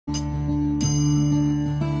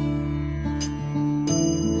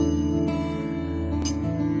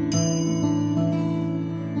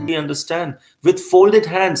fully understand. With folded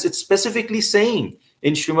hands, it's specifically saying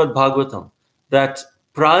in Srimad Bhagavatam that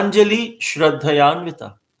Pranjali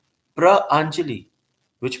Shraddhayanvita, Pra-Anjali,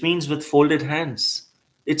 which means with folded hands.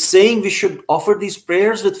 It's saying we should offer these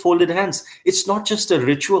prayers with folded hands. It's not just a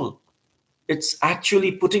ritual. It's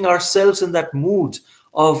actually putting ourselves in that mood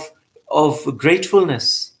of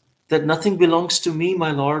gratefulness that nothing belongs to me,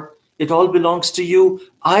 my Lord. It all belongs to you.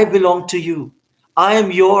 I belong to you. I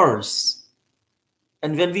am yours.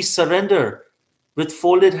 And when we surrender with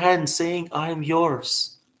folded hands saying, I am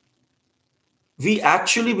yours, we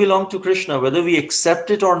actually belong to Krishna, whether we accept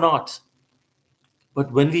it or not.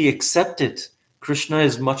 But when we accept it, Krishna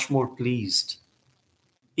is much more pleased.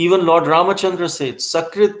 Even Lord Ramachandra said,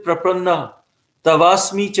 Sakrit Prapanna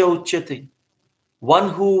Tavasmi Cha Uchyate. One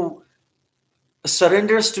who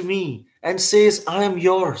surrenders to me and says, I am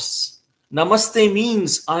yours. Namaste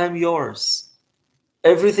means I am yours.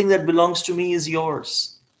 Everything that belongs to me is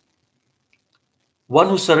yours. One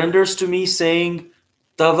who surrenders to me saying,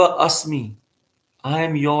 Tava Asmi, I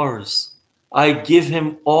am yours. I give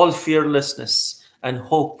him all fearlessness and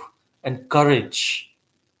hope and courage.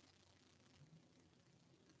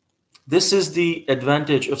 This is the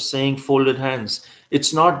advantage of saying folded hands.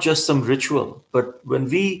 It's not just some ritual, but when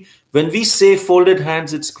we say folded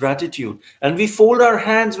hands, it's gratitude. And we fold our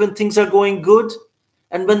hands when things are going good,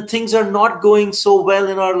 and when things are not going so well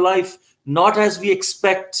in our life, not as we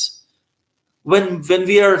expect. When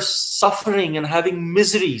we are suffering and having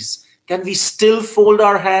miseries, can we still fold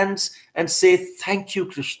our hands and say, thank you,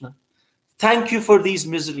 Krishna. Thank you for these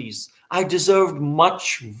miseries. I deserved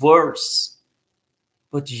much worse.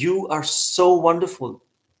 But you are so wonderful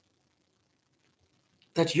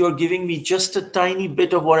that you're giving me just a tiny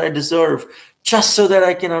bit of what I deserve, just so that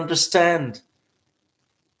I can understand,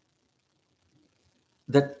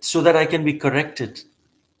 so that I can be corrected.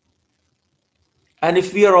 And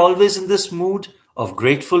if we are always in this mood of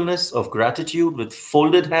gratefulness, of gratitude, with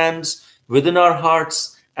folded hands within our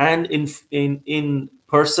hearts and in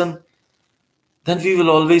person, then we will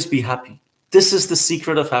always be happy. This is the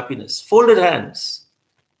secret of happiness. Folded hands.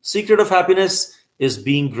 Secret of happiness is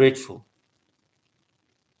being grateful,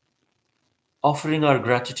 offering our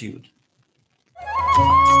gratitude.